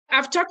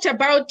I've talked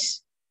about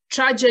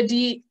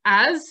tragedy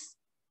as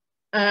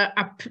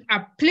a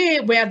play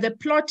where the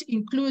plot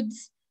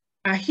includes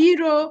a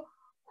hero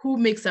who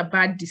makes a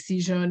bad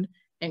decision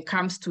and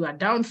comes to a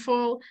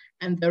downfall,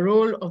 and the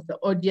role of the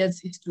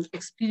audience is to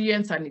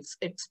experience an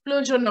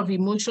explosion of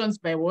emotions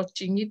by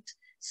watching it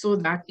so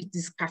that it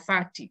is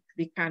cathartic.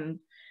 They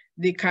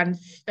can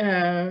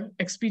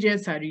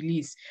experience a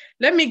release.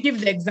 Let me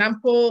give the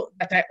example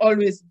that I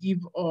always give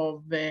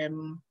of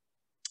the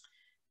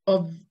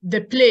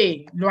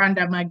play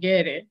Lwanda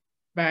Magere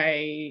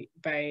by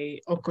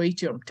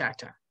Okoiti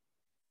Omtata.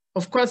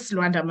 Of course,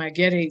 Lwanda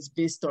Magere is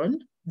based on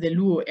the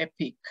Luo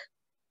epic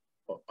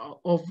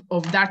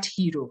of that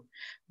hero.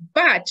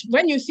 But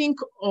when you think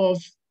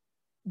of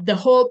the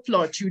whole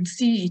plot, you'd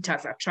see it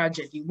as a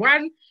tragedy.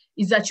 One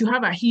is that you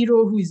have a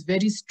hero who is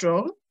very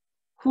strong,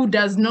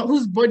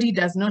 whose body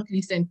does not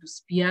listen to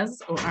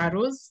spears or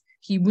arrows.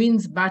 He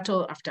wins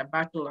battle after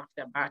battle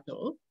after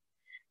battle.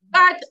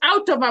 But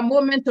out of a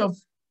moment of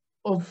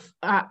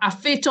a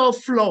fatal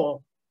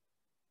flaw,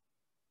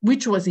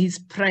 which was his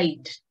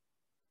pride,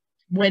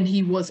 when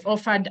he was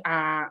offered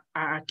a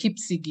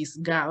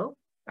Kipsigis girl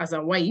as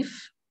a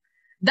wife,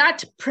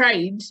 that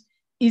pride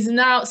is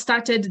now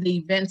started the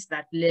events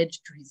that led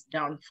to his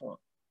downfall.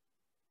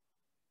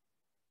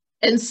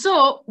 And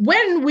so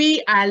when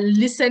we are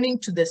listening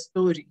to the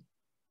story,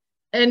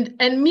 and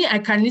me, I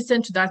can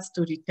listen to that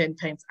story 10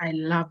 times. I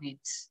love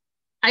it.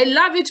 I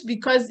love it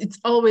because it's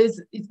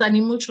an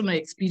emotional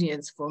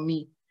experience for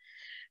me.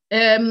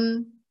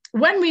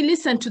 When we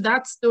listen to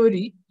that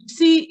story,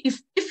 see,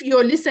 if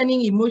you're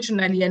listening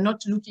emotionally and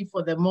not looking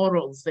for the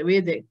morals, the way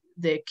the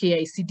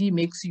KICD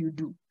makes you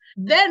do,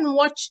 then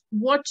what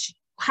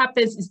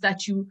happens is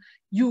that you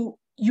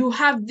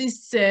have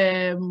this,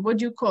 what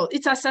do you call it?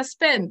 It's a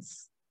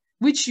suspense,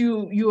 which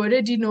you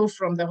already know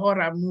from the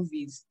horror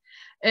movies.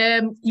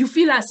 You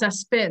feel a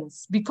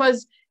suspense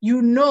because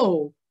you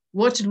know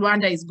what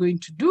Lwanda is going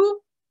to do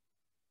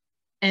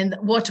and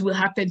what will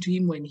happen to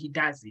him when he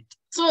does it.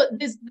 So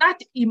there's that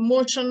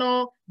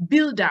emotional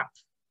buildup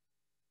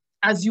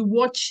as you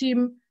watch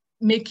him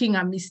making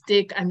a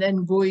mistake and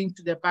then going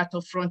to the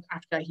battlefront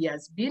after he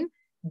has been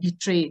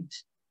betrayed.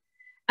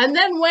 And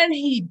then when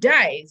he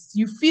dies,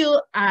 you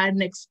feel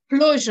an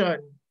explosion.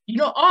 You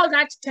know, all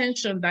that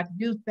tension that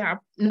built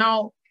up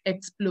now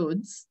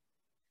explodes.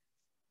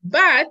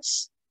 But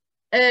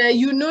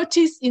you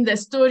notice in the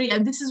story,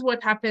 and this is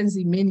what happens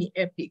in many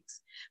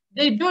epics,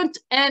 they don't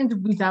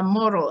end with a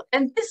moral.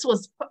 And this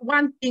was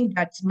one thing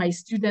that my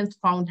students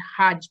found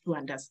hard to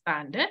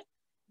understand.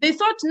 They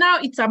thought now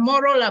it's a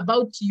moral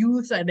about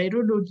youth and I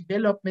don't know,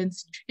 development.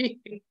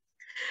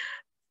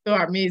 So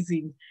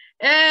amazing.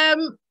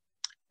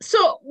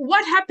 So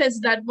what happens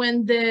that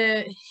when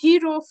the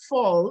hero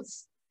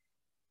falls,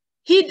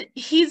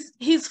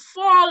 his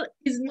fall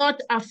is not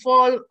a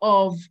fall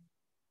of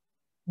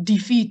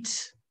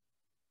defeat.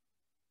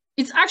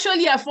 It's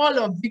actually a fall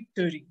of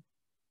victory,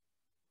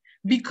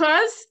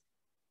 because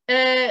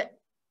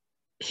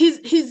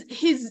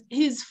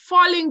his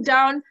falling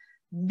down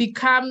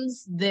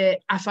becomes the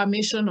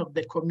affirmation of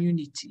the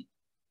community's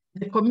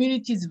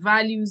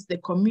values, the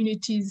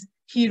community's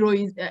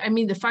heroism. I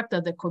mean, the fact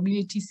that the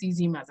community sees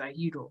him as a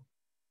hero.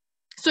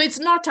 So it's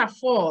not a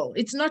fall.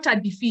 It's not a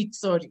defeat,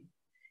 sorry.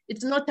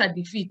 It's not a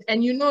defeat.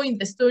 And you know, in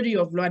the story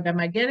of Lwanda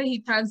Magere,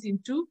 he turns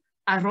into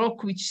a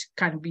rock which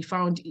can be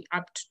found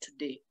up to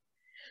today.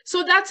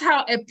 So that's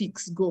how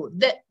epics go.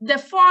 The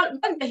fall,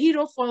 when the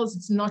hero falls,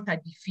 it's not a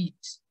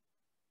defeat.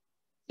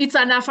 It's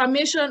an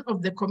affirmation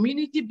of the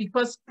community,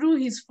 because through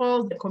his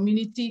fall, the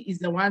community is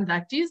the one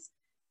that is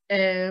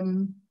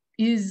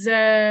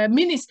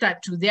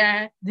ministered to.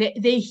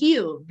 They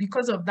heal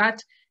because of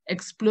that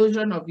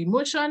explosion of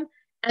emotion.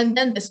 And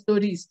then the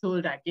story is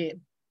told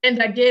again and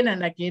again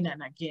and again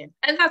and again.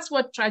 And that's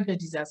what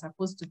tragedies are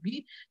supposed to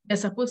be. They're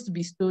supposed to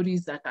be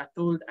stories that are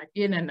told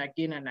again and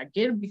again and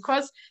again,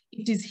 because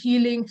it is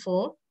healing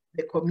for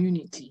the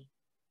community.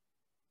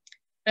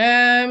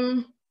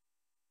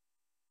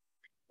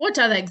 What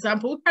other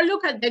example? We can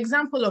look at the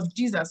example of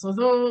Jesus,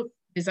 although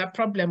there's a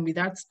problem with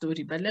that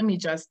story, but let me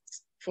just,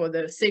 for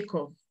the sake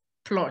of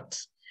plot,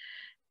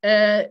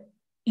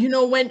 you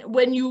know,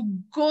 when you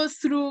go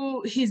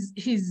through his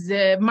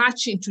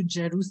march into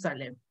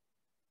Jerusalem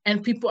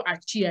and people are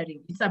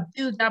cheering, it's a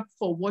build-up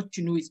for what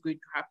you know is going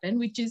to happen,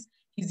 which is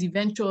his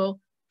eventual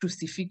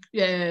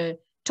crucifixion,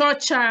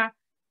 torture,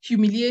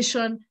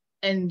 humiliation,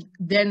 and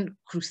then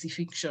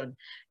crucifixion.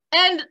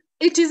 And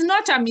it is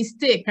not a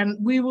mistake, and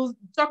we will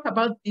talk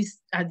about this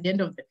at the end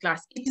of the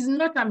class. It is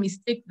not a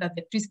mistake that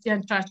the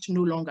Christian church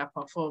no longer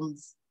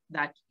performs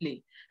that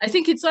play. I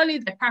think it's only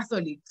the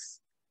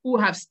Catholics who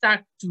have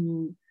stuck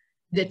to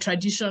the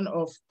tradition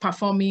of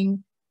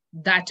performing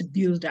that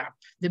build-up,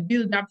 the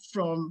build-up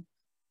from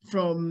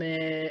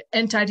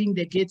entering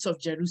the gates of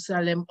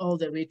Jerusalem all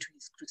the way to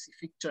his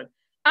crucifixion.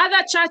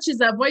 Other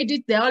churches avoid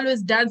it. They're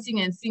always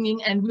dancing and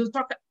singing, and we'll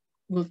talk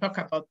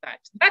about that.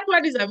 That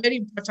one is a very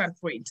important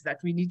point that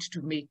we need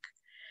to make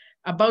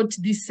about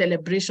this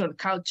celebration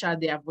culture,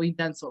 the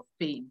avoidance of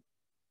pain.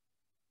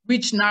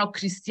 which now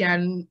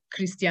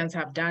Christians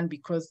have done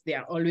because they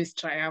are always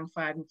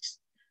triumphant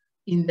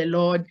in the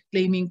Lord,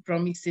 claiming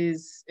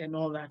promises and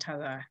all that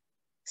other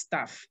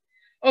stuff.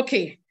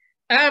 Okay,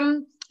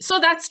 so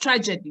that's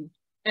tragedy.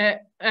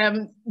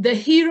 The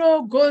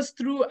hero goes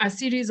through a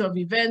series of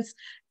events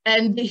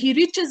and he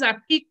reaches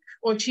a peak,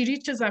 or she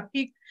reaches a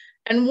peak,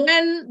 and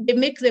when they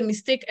make the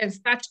mistake and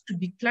start to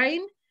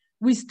decline,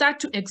 we start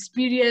to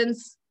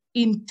experience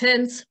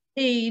intense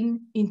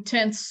pain,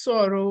 intense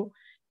sorrow,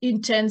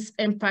 intense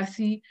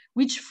empathy,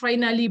 which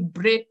finally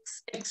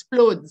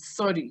explodes,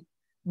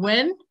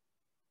 when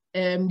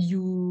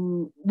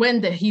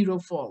the hero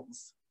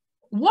falls.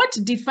 What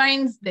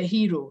defines the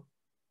hero?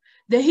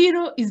 The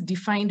hero is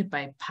defined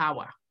by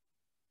power.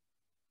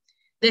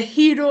 The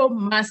hero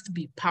must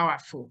be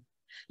powerful.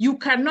 You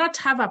cannot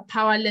have a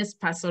powerless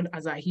person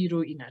as a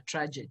hero in a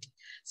tragedy.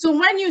 So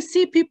when you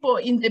see people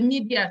in the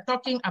media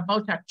talking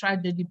about a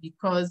tragedy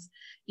because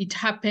it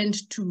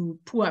happened to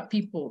poor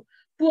people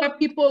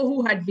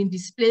who had been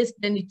displaced,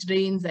 then it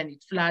rains and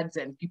it floods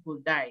and people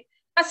die,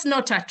 that's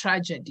not a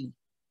tragedy.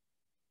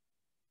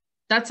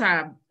 That's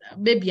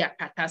maybe a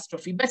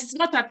catastrophe, but it's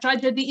not a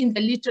tragedy in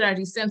the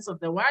literary sense of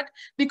the word,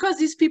 because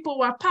these people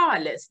were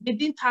powerless. They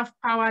didn't have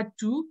power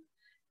to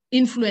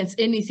influence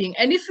anything.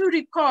 And if you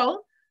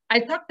recall, I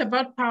talked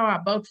about power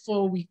about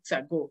 4 weeks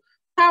ago.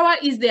 Power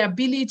is the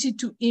ability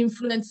to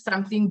influence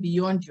something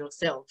beyond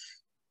yourself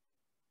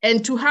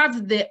and to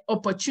have the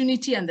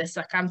opportunity and the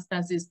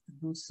circumstances to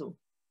do so.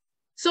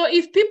 So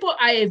if people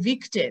are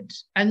evicted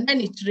and then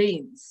it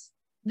rains,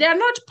 they are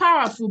not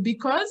powerful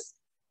because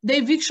the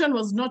eviction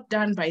was not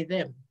done by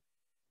them.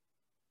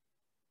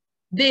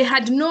 They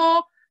had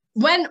no,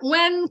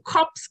 when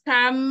cops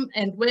come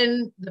and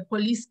when the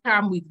police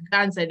come with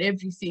guns and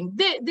everything,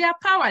 they are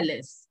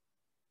powerless.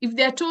 If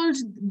they're told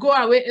go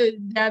away,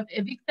 they're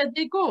evicted,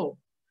 they go.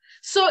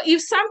 So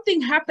if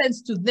something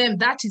happens to them,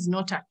 that is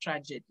not a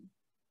tragedy.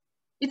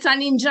 It's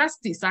an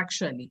injustice,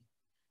 actually,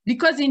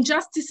 because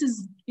injustice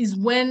is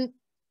when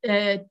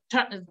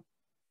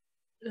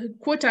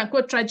quote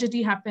unquote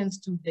tragedy happens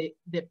to the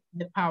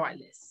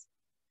powerless.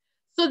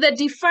 So the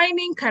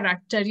defining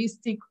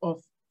characteristic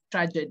of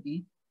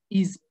tragedy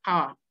is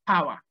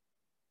power.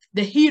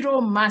 The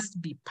hero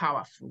must be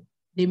powerful.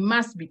 They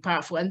must be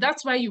powerful. And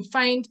that's why you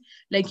find,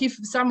 like if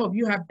some of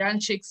you have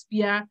done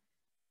Shakespeare,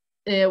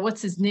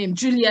 what's his name?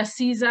 Julius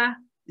Caesar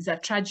is a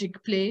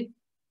tragic play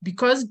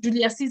because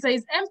Julius Caesar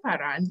is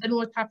emperor. And then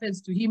what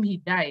happens to him? He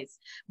dies.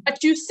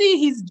 But you see,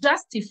 he's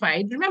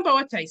justified. Remember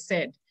what I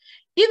said.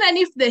 Even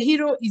if the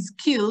hero is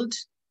killed,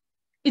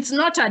 it's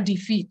not a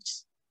defeat.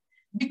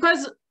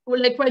 Because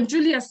like when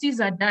Julius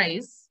Caesar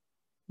dies,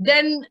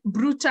 then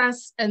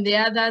Brutus and the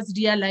others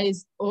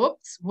realize,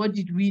 oops, what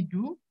did we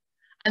do?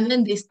 And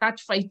then they start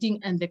fighting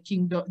and the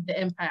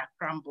empire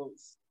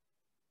crumbles.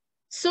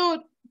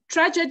 So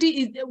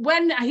tragedy is,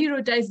 when a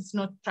hero dies, it's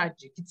not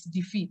tragic, it's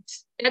defeat.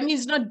 I mean,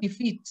 it's not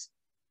defeat.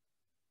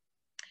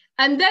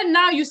 And then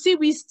now you see,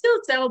 we still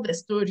tell the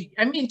story.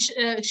 I mean,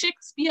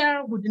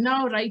 Shakespeare would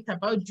now write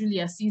about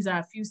Julius Caesar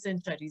a few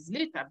centuries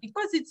later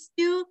because it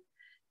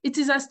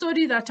is a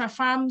story that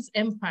affirms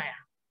empire,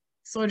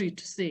 sorry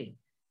to say.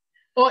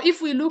 Or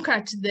if we look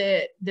at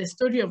the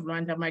story of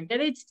Lwanda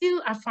Magere, it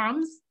still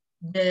affirms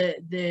the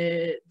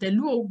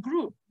Luo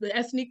group, the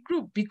ethnic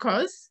group,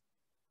 because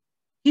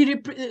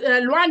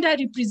Lwanda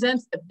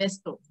represents the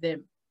best of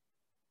them.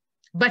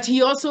 But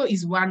he also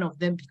is one of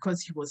them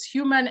because he was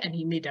human and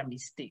he made a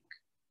mistake.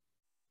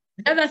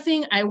 The other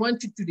thing I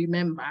want you to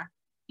remember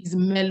is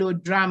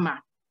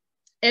melodrama,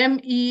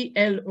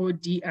 M-E-L-O-D-R-A-M-A.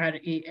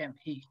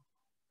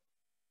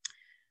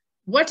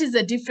 What is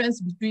the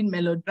difference between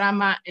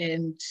melodrama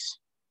and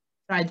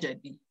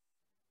tragedy?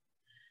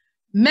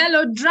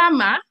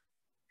 Melodrama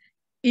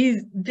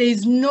is,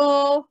 there's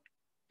no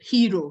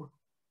hero.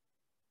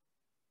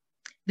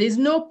 There's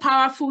no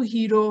powerful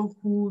hero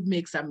who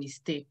makes a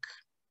mistake.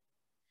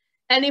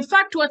 And in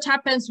fact, what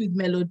happens with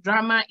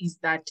melodrama is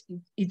that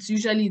it's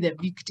usually the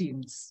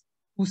victims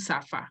who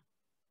suffer,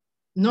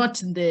 not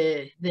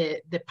the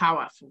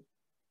powerful.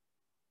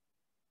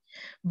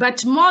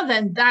 But more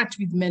than that,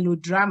 with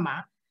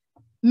melodrama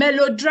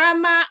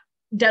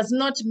does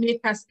not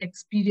make us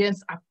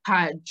experience a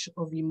purge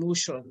of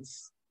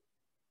emotions.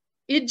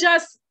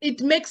 It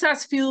makes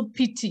us feel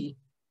pity.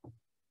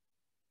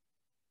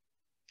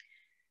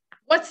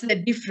 What's the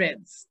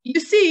difference? You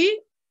see,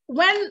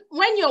 when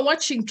you're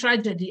watching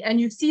tragedy and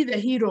you see the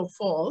hero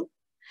fall,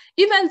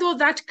 even though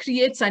that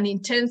creates an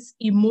intense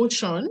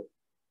emotion,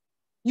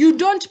 you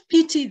don't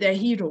pity the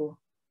hero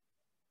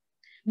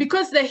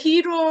because the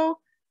hero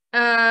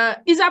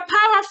is a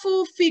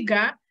powerful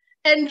figure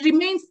and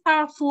remains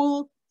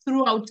powerful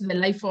throughout the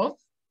life of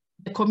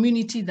the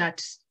community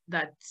that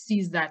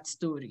sees that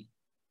story.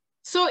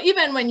 So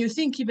even when you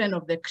think even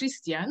of the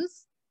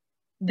Christians,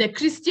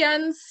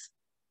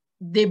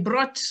 they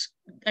brought,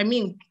 I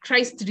mean,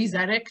 Christ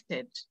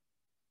resurrected.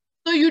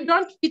 So you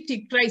don't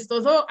pity Christ,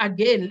 although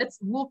again,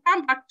 we'll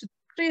come back to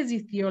crazy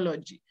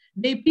theology.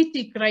 They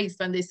pity Christ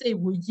and they say,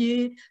 well,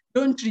 yeah,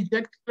 don't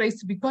reject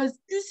Christ because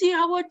you see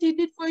how what he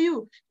did for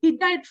you. He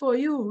died for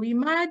you.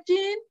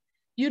 Imagine,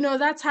 you know,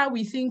 that's how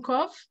we think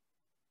of.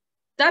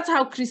 That's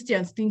how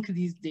Christians think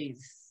these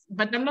days.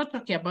 But I'm not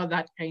talking about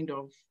that kind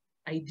of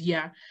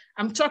idea.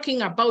 I'm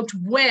talking about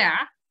where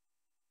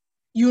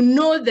you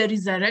know the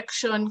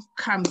resurrection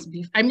comes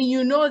I mean,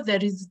 you know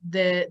there is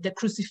the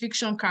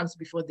crucifixion comes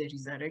before the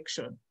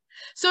resurrection.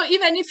 So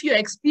even if you're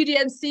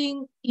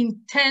experiencing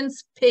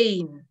intense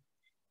pain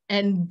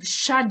and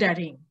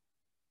shuddering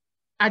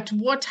at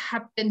what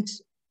happened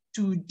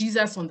to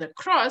Jesus on the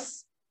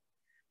cross,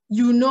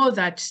 you know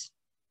that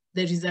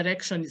the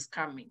resurrection is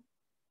coming.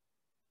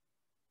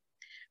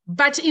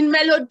 But in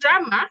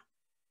melodrama,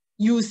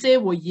 you say,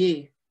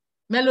 woye.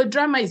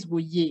 Melodrama is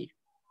woye.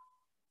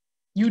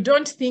 You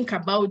don't think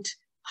about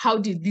how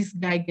did this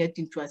guy get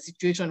into a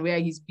situation where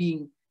he's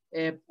being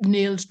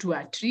nailed to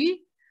a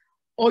tree,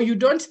 or you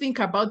don't think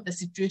about the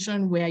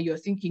situation where you're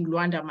thinking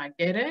Lwanda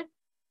Magere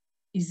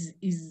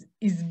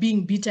is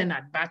being beaten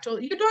at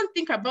battle. You don't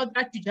think about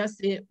that. You just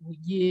say,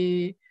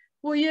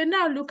 oh yeah,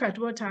 now look at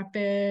what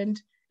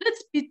happened.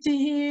 Let's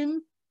pity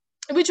him,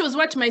 which was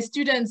what my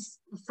students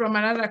from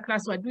another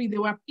class were doing. They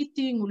were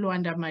pitying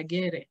Lwanda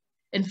Magere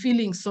and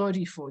feeling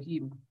sorry for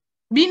him.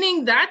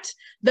 Meaning that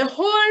the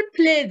whole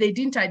play, they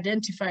didn't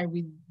identify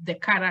with the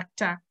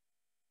character.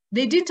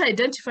 They didn't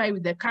identify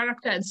with the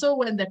character. And so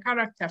when the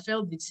character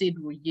fell, they said,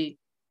 oh yeah,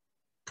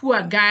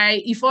 poor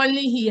guy, if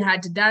only he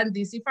had done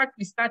this. In fact,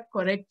 we start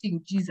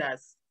correcting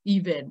Jesus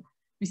even.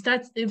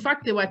 In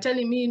fact, they were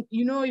telling me,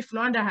 you know, if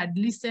Lwanda had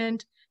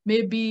listened,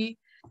 maybe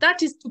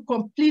that is to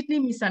completely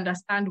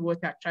misunderstand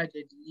what a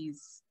tragedy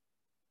is.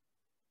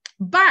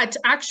 But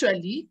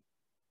actually,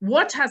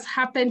 what has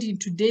happened in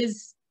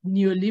today's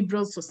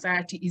neoliberal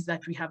society is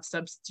that we have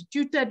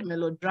substituted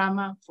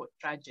melodrama for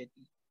tragedy.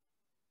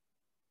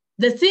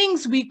 The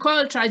things we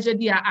call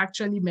tragedy are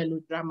actually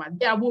melodrama.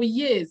 They are, well,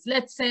 yes,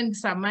 let's send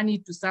some money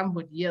to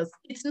somebody else.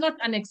 It's not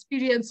an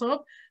experience of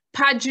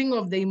purging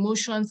of the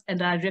emotions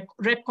and a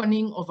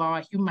reckoning of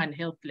our human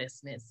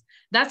helplessness.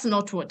 That's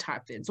not what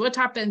happens. What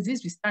happens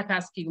is we start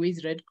asking,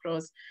 where's Red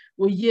Cross?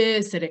 Oh,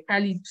 yes,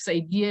 serikali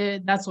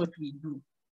tusaidie. That's what we do.